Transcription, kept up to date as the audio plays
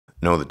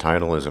No, the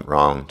title isn't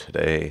wrong.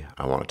 Today,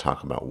 I want to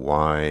talk about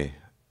why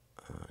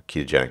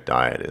ketogenic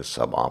diet is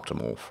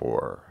suboptimal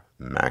for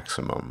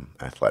maximum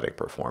athletic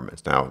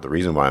performance. Now, the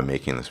reason why I'm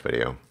making this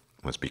video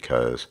was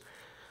because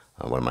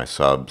one of my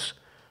subs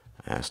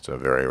asked a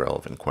very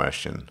relevant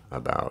question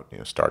about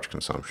starch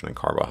consumption and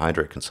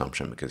carbohydrate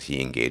consumption because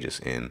he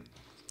engages in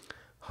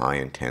high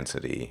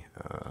intensity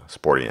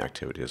sporting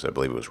activities. I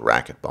believe it was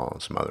racquetball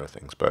and some other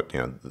things, but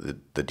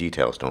the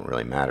details don't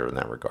really matter in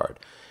that regard.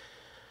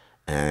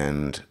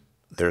 And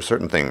there are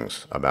certain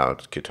things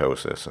about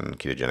ketosis and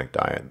ketogenic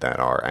diet that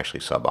are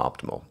actually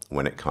suboptimal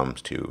when it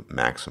comes to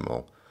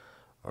maximal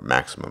or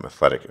maximum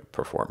athletic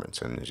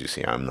performance. And as you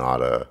see, I'm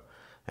not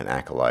an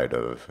acolyte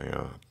of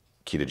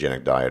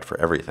ketogenic diet for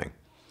everything.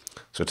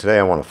 So today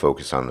I want to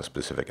focus on the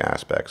specific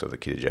aspects of the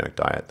ketogenic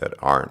diet that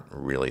aren't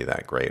really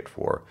that great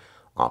for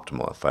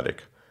optimal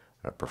athletic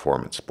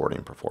performance,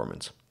 sporting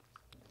performance.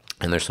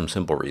 And there's some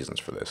simple reasons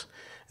for this.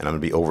 And I'm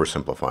going to be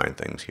oversimplifying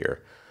things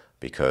here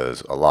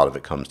because a lot of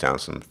it comes down to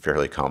some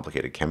fairly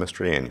complicated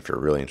chemistry. And if you're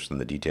really interested in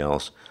the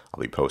details,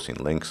 I'll be posting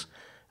links.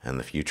 In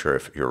the future,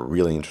 if you're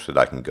really interested,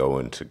 I can go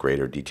into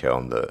greater detail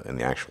in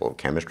the actual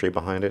chemistry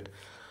behind it.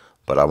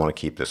 But I want to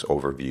keep this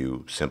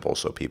overview simple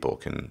so people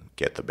can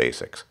get the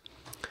basics.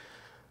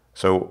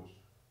 So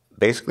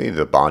basically,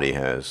 the body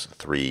has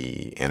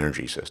three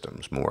energy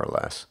systems, more or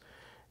less.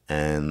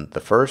 And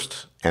the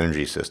first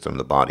energy system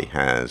the body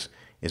has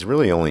is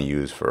really only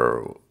used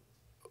for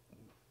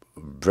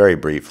very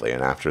briefly,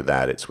 and after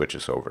that it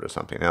switches over to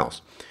something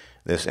else.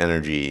 This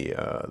energy,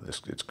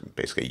 it's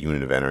basically a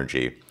unit of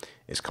energy,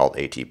 is called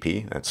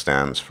ATP. That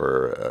stands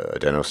for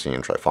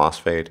adenosine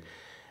triphosphate.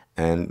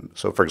 And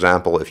so, for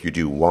example, if you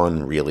do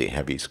one really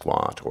heavy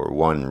squat or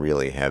one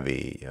really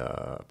heavy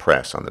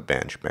press on the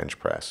bench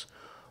press,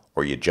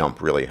 or you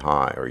jump really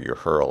high, or you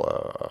hurl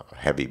a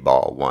heavy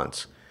ball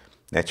once,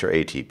 that's your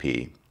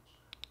ATP,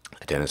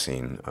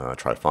 adenosine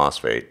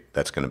triphosphate,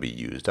 that's going to be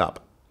used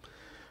up.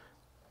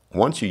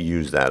 Once you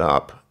use that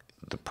up,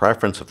 the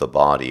preference of the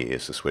body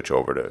is to switch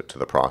over to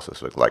the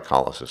process of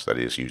glycolysis, that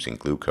is using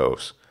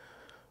glucose,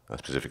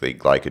 specifically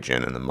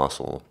glycogen in the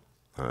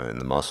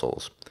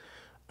muscles,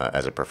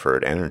 as a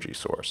preferred energy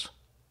source.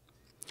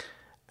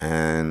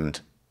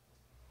 And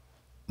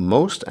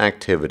most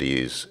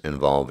activities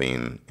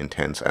involving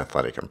intense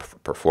athletic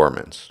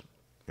performance,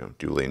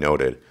 duly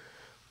noted,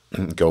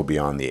 go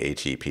beyond the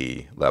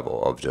ATP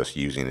level of just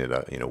using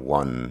it,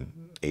 one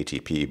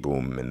ATP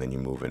boom, and then you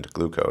move into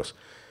glucose.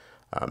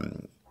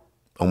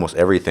 Almost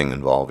everything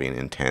involving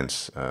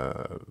intense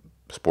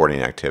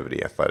sporting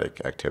activity,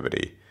 athletic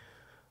activity,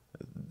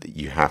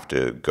 you have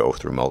to go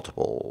through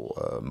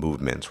multiple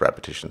movements,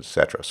 repetitions,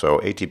 etc. So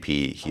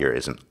ATP here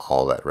isn't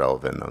all that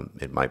relevant.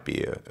 It might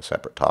be a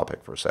separate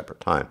topic for a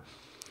separate time.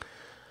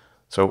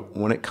 So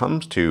when it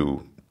comes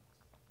to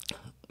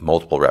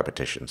multiple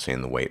repetitions, say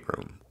in the weight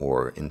room,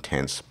 or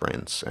intense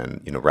sprints,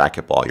 and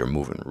racquetball, you're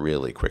moving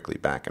really quickly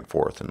back and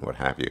forth and what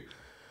have you.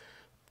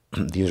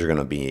 These are going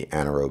to be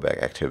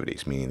anaerobic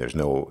activities, meaning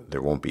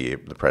there won't be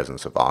the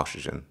presence of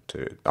oxygen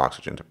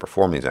to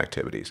perform these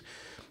activities.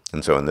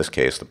 And so in this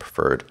case, the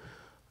preferred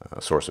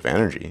source of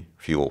energy,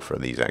 fuel for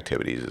these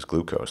activities, is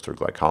glucose through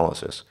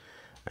glycolysis.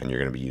 And you're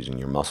going to be using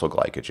your muscle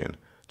glycogen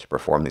to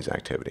perform these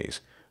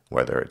activities,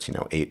 whether it's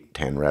 8,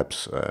 10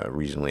 reps,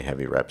 reasonably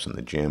heavy reps in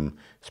the gym,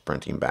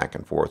 sprinting back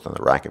and forth on the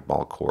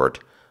racquetball court,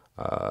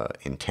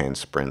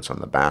 intense sprints on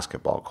the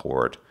basketball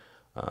court,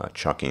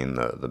 chucking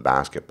the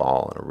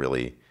basketball at a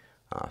really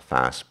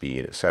fast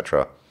speed,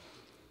 etc.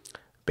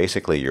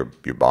 Basically, your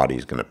body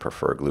is going to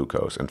prefer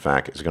glucose. In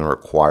fact, it's going to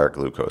require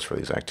glucose for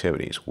these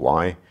activities.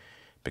 Why?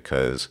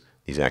 Because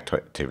these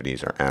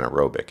activities are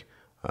anaerobic.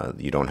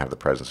 You don't have the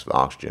presence of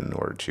oxygen in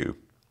order to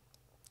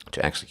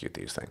execute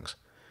these things.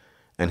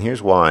 And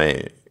here's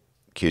why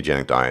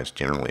ketogenic diets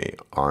generally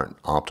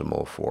aren't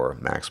optimal for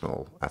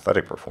maximal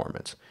athletic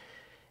performance.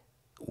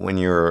 When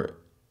you're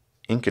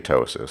in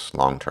ketosis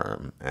long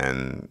term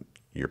and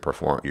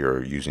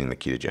you're using the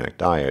ketogenic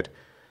diet,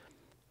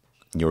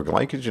 your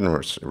glycogen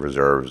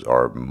reserves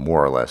are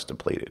more or less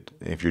depleted.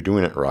 If you're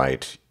doing it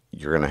right,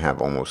 you're going to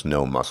have almost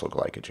no muscle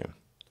glycogen.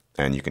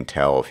 And you can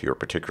tell if you're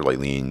particularly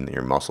lean,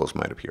 your muscles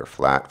might appear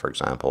flat, for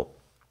example.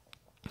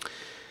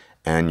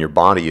 And your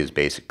body is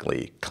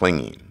basically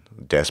clinging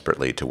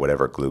desperately to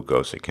whatever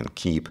glucose it can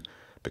keep,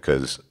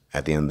 because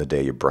at the end of the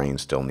day, your brain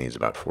still needs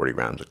about 40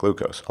 grams of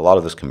glucose. A lot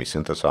of this can be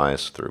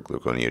synthesized through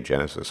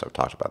gluconeogenesis. I've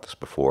talked about this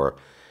before,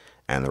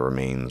 and the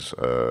remains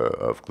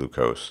of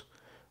glucose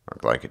or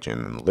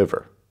glycogen in the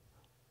liver.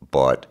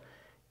 But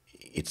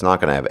it's not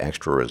going to have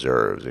extra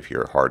reserves if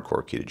you're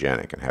hardcore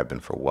ketogenic and have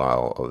been for a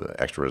while, of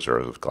extra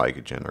reserves of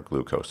glycogen or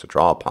glucose to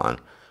draw upon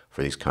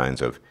for these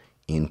kinds of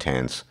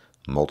intense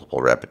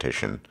multiple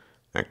repetition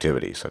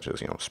activities, such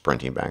as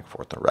sprinting back and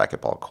forth on the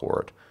racquetball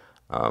court,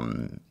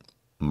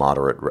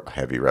 moderate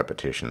heavy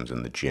repetitions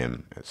in the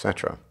gym,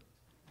 etc.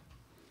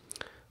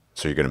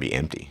 So you're going to be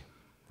empty,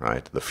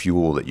 right? The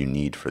fuel that you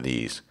need for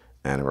these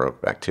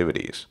anaerobic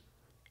activities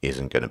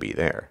isn't going to be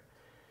there.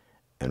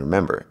 And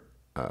remember,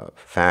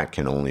 fat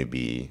can only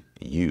be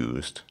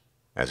used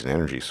as an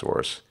energy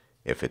source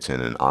if it's in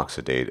an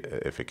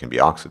if it can be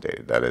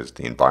oxidated. That is,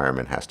 the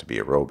environment has to be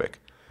aerobic.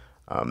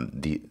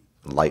 The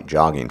light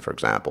jogging, for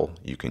example,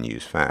 you can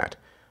use fat.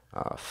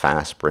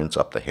 Fast sprints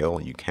up the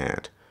hill, you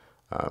can't.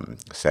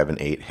 7,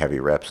 8 heavy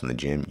reps in the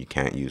gym, you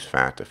can't use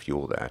fat to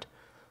fuel that.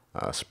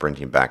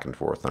 Sprinting back and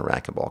forth on a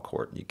racquetball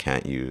court, you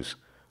can't use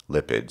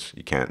lipids.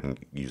 You can't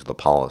use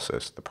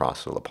lipolysis, the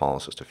process of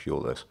lipolysis, to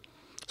fuel this.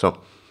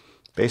 So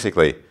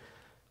basically,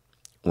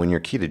 when you're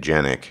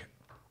ketogenic,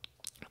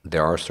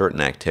 there are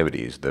certain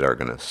activities that are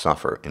going to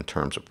suffer in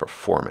terms of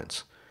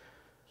performance.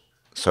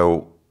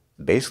 So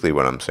basically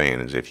what I'm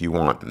saying is, if you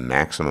want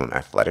maximum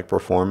athletic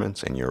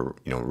performance and you're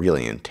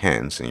really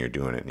intense and you're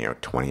doing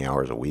it 20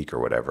 hours a week or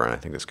whatever, and I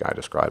think this guy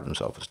described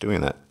himself as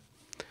doing that,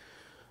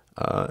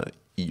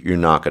 you're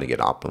not going to get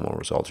optimal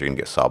results. You're going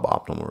to get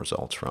suboptimal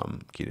results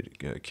from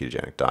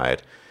ketogenic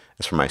diet.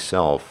 As for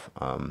myself,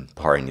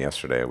 barring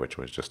yesterday, which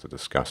was just a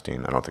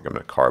disgusting, I don't think I'm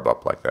going to carb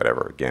up like that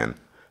ever again.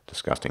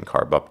 Disgusting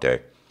carb up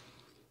day.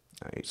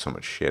 I ate so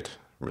much shit.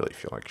 Really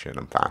feel like shit.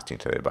 I'm fasting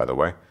today, by the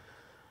way.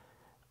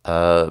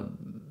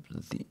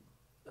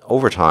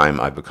 Over time,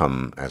 I've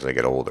become, as I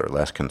get older,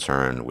 less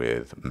concerned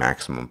with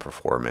maximum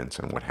performance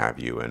and what have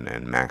you,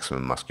 and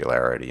maximum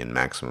muscularity and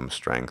maximum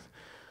strength.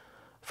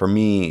 For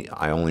me,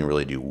 I only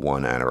really do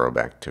one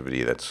anaerobic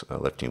activity, that's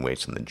lifting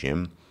weights in the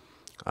gym.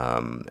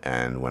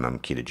 And when I'm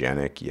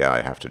ketogenic, yeah,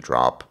 I have to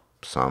drop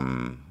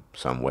some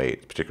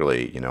weight,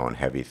 particularly on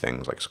heavy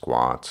things like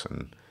squats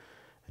and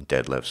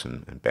deadlifts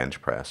and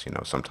bench press.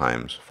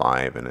 Sometimes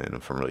 5, and then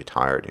if I'm really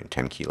tired,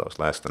 10 kilos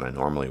less than I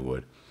normally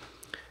would.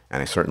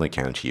 And I certainly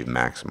can't achieve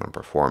maximum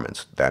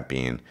performance. That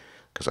being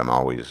because I'm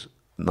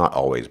not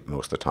always,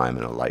 most of the time,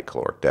 in a light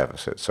caloric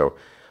deficit. So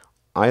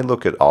I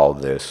look at all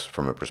this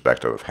from a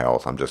perspective of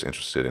health. I'm just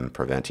interested in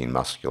preventing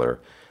muscular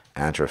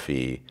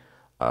atrophy.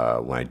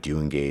 When I do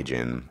engage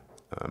in,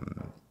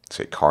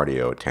 say,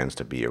 cardio, it tends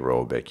to be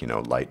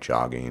aerobic, light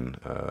jogging,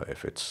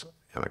 if it's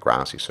on a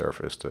grassy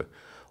surface,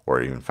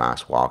 or even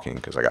fast walking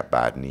because I got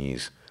bad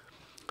knees.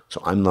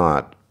 So I'm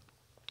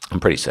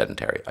pretty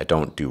sedentary. I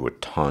don't do a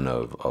ton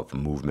of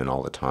movement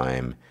all the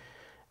time.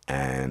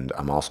 And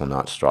I'm also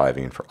not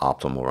striving for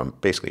optimal, I'm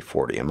basically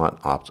 40. I'm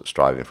not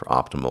striving for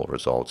optimal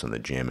results in the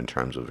gym in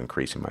terms of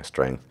increasing my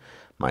strength.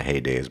 My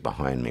heyday is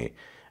behind me.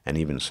 And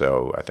even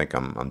so, I think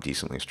I'm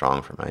decently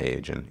strong for my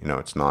age, and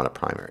it's not a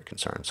primary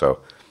concern.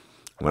 So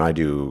when I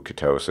do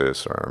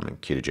ketosis or I'm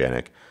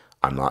ketogenic,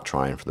 I'm not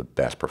trying for the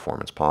best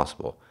performance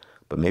possible.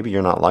 But maybe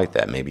you're not like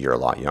that. Maybe you're a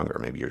lot younger.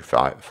 Maybe you're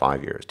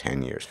 5 years,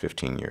 10 years,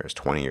 15 years,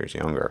 20 years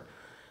younger.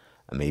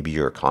 Maybe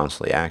you're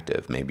constantly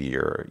active. Maybe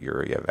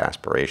you have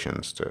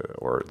aspirations to,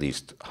 or at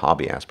least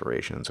hobby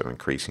aspirations of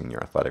increasing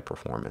your athletic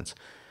performance,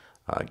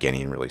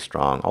 getting really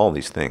strong, all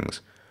these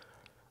things.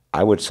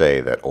 I would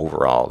say that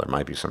overall, there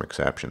might be some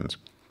exceptions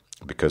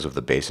because of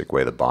the basic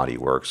way the body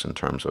works in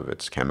terms of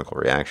its chemical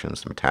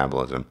reactions, the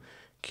metabolism.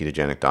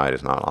 Ketogenic diet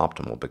is not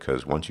optimal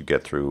because once you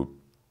get through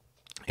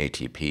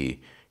ATP,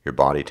 your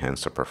body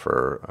tends to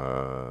prefer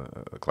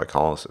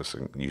glycolysis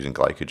and using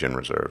glycogen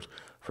reserves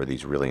for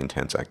these really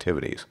intense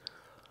activities.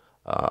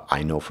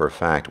 I know for a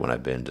fact when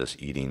I've been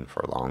just eating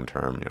for long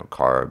term,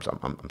 carbs,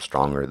 I'm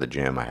stronger at the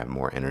gym. I have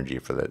more energy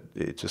for that.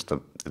 It's just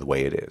the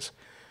way it is.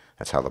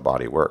 That's how the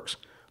body works.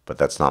 But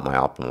that's not my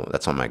optimal.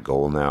 That's not my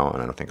goal now,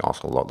 and I don't think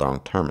also long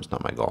term it's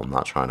not my goal. I'm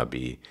not trying to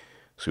be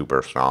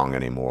super strong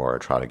anymore or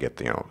try to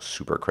get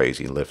super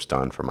crazy lifts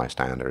done for my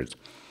standards.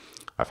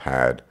 I've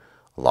had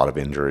a lot of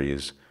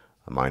injuries,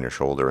 minor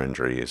shoulder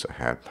injuries. I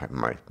had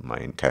my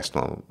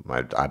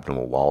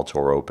abdominal wall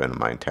tore open, and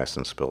my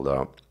intestines spilled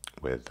out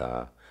with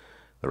the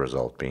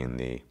result being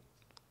the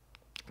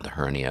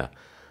hernia.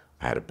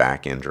 I had a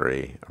back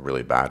injury, a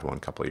really bad one, a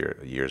couple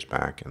of years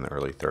back in the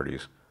early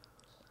 30s.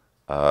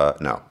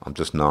 No, I'm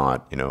just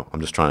not,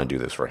 I'm just trying to do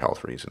this for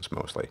health reasons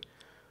mostly.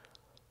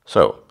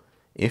 So,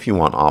 if you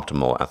want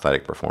optimal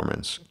athletic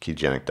performance,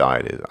 ketogenic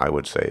diet, I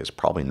would say, is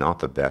probably not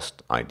the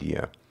best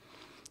idea.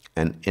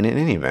 And in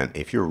any event,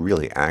 if you're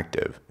really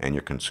active and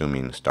you're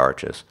consuming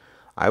starches,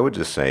 I would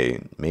just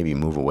say maybe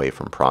move away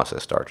from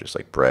processed starches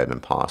like bread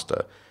and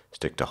pasta.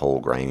 Stick to whole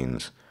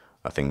grains,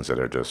 things that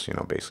are just,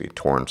 basically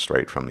torn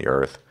straight from the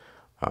earth,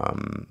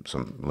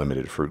 some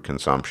limited fruit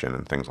consumption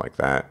and things like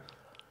that.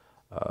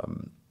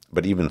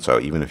 But even so,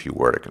 even if you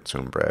were to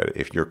consume bread,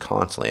 if you're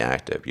constantly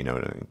active,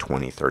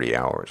 20, 30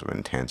 hours of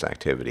intense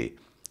activity,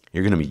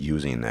 you're going to be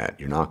using that.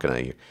 You're not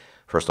going to,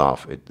 first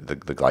off, the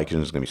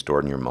glycogen is going to be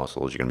stored in your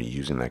muscles. You're going to be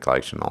using that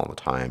glycogen all the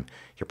time.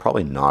 You're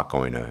probably not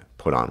going to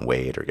put on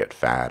weight or get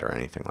fat or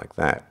anything like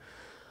that.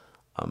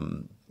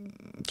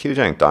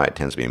 Ketogenic diet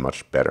tends to be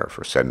much better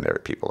for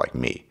sedentary people like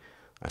me.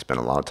 I spend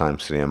a lot of time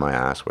sitting on my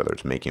ass, whether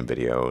it's making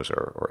videos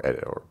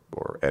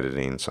or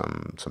editing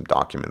some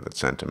document that's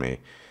sent to me.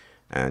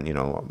 And,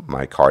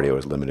 my cardio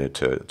is limited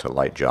to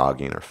light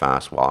jogging or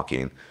fast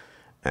walking.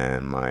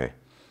 And my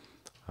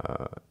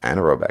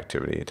anaerobic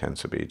activity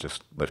tends to be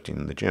just lifting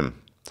in the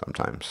gym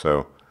sometimes.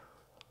 So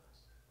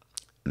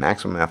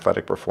maximum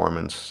athletic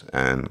performance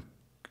and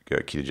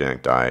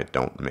ketogenic diet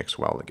don't mix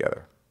well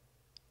together.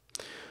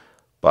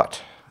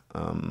 But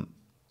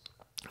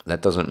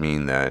That doesn't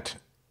mean that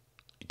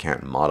you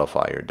can't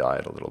modify your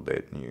diet a little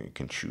bit. You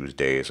can choose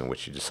days in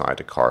which you decide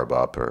to carb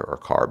up or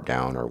carb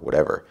down or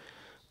whatever.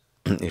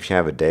 If you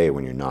have a day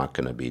when you're not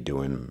going to be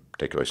doing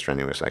particularly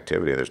strenuous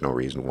activity, there's no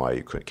reason why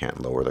you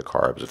can't lower the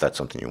carbs if that's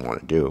something you want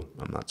to do.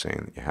 I'm not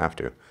saying that you have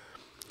to.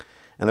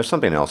 And there's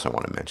something else I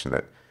want to mention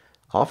that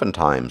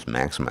oftentimes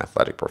maximum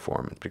athletic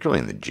performance,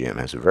 particularly in the gym,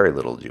 has very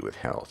little to do with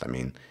health. I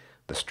mean,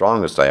 the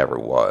strongest I ever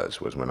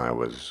was when I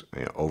was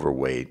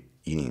overweight,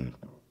 eating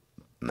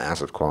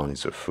massive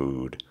quantities of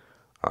food,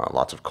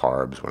 lots of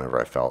carbs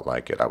whenever I felt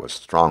like it. I was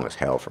strong as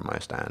hell for my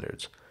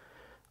standards.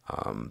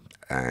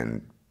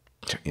 And,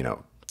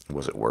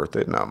 was it worth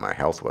it? No, my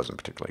health wasn't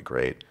particularly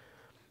great.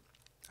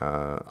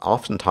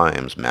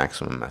 Oftentimes,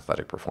 maximum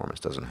athletic performance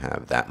doesn't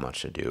have that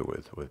much to do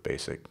with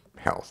basic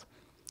health.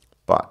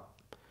 But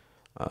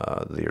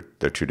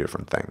they're two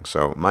different things.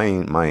 So my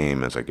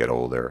aim as I get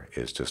older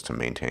is just to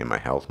maintain my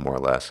health more or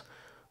less,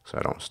 so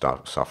I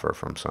don't suffer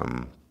from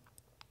some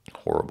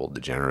horrible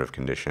degenerative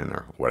condition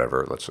or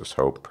whatever. Let's just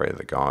hope, pray to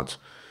the gods.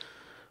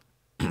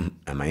 And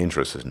my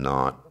interest is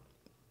not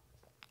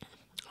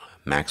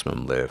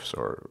maximum lifts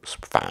or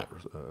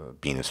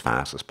being as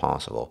fast as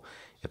possible.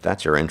 If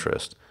that's your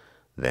interest,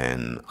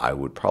 then I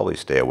would probably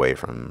stay away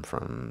from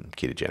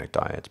ketogenic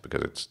diets,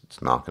 because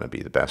it's not going to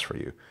be the best for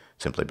you,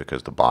 simply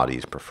because the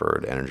body's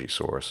preferred energy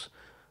source,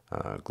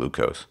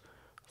 glucose,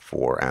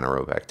 for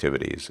anaerobic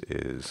activities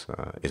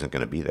isn't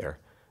going to be there,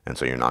 and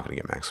so you're not going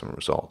to get maximum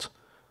results.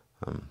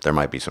 There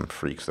might be some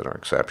freaks that are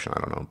exception,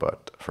 I don't know,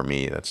 but for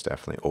me, that's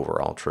definitely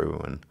overall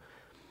true, and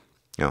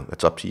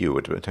it's up to you.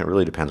 It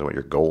really depends on what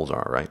your goals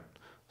are, right?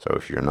 So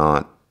if you're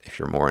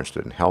more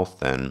interested in health,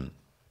 then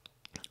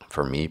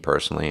for me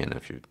personally, and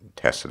if you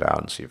test it out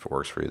and see if it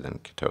works for you,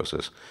 then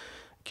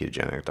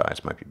ketogenic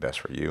diets might be best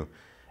for you.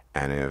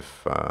 And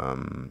if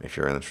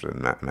you're interested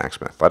in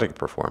maximum athletic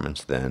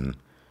performance, then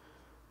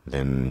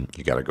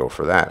you got to go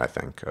for that, I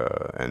think,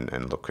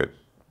 and look at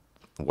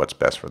what's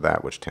best for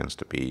that, which tends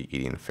to be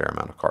eating a fair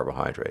amount of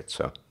carbohydrates.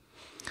 So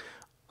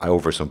I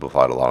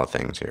oversimplified a lot of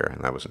things here,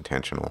 and that was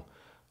intentional.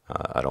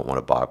 I don't want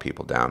to bog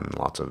people down in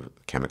lots of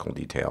chemical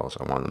details.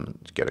 I want them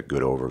to get a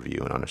good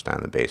overview and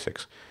understand the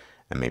basics,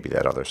 and maybe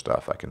that other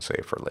stuff I can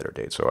save for a later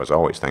date. So as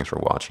always, thanks for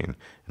watching,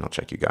 and I'll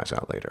check you guys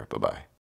out later. Bye-bye.